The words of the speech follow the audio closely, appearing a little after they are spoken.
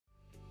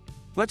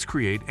Let's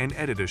create and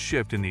edit a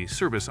shift in the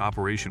Service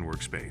Operations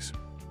Workspace.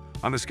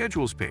 On the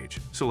Schedules page,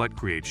 select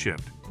Create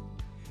Shift.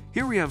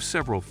 Here we have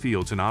several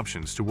fields and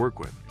options to work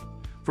with.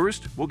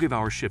 First, we'll give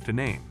our shift a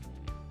name.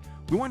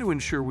 We want to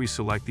ensure we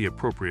select the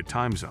appropriate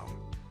time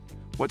zone,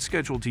 what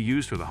schedule to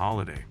use for the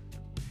holiday,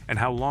 and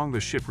how long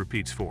the shift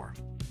repeats for.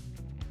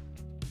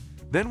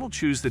 Then we'll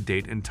choose the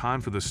date and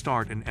time for the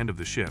start and end of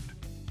the shift.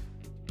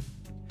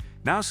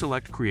 Now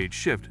select Create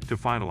Shift to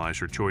finalize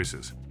your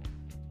choices.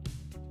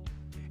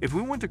 If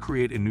we want to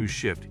create a new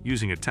shift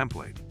using a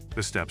template,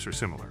 the steps are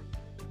similar.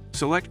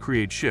 Select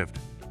Create Shift,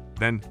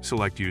 then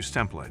select Use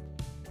Template.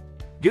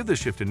 Give the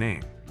shift a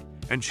name,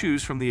 and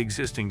choose from the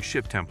existing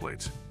shift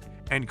templates,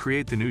 and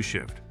create the new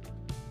shift.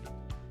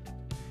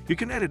 You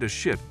can edit a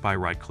shift by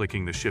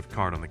right-clicking the shift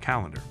card on the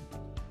calendar.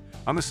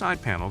 On the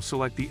side panel,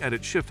 select the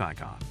Edit Shift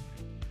icon.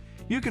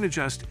 You can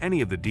adjust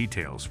any of the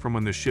details from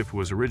when the shift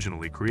was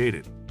originally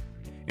created,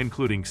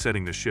 including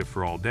setting the shift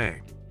for all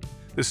day,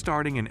 the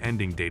starting and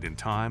ending date and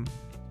time,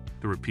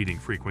 the repeating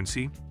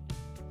frequency,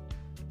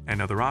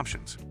 and other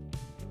options.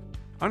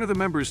 Under the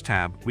Members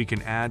tab, we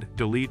can add,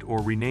 delete,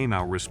 or rename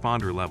our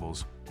responder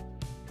levels.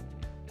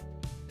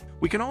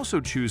 We can also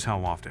choose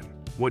how often,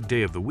 what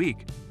day of the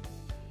week,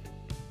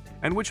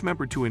 and which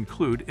member to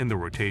include in the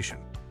rotation.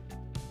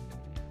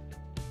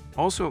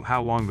 Also,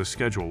 how long the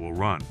schedule will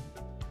run.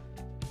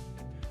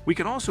 We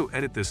can also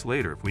edit this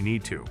later if we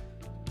need to.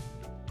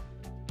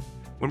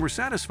 When we're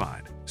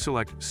satisfied,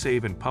 select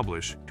Save and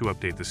Publish to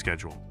update the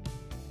schedule.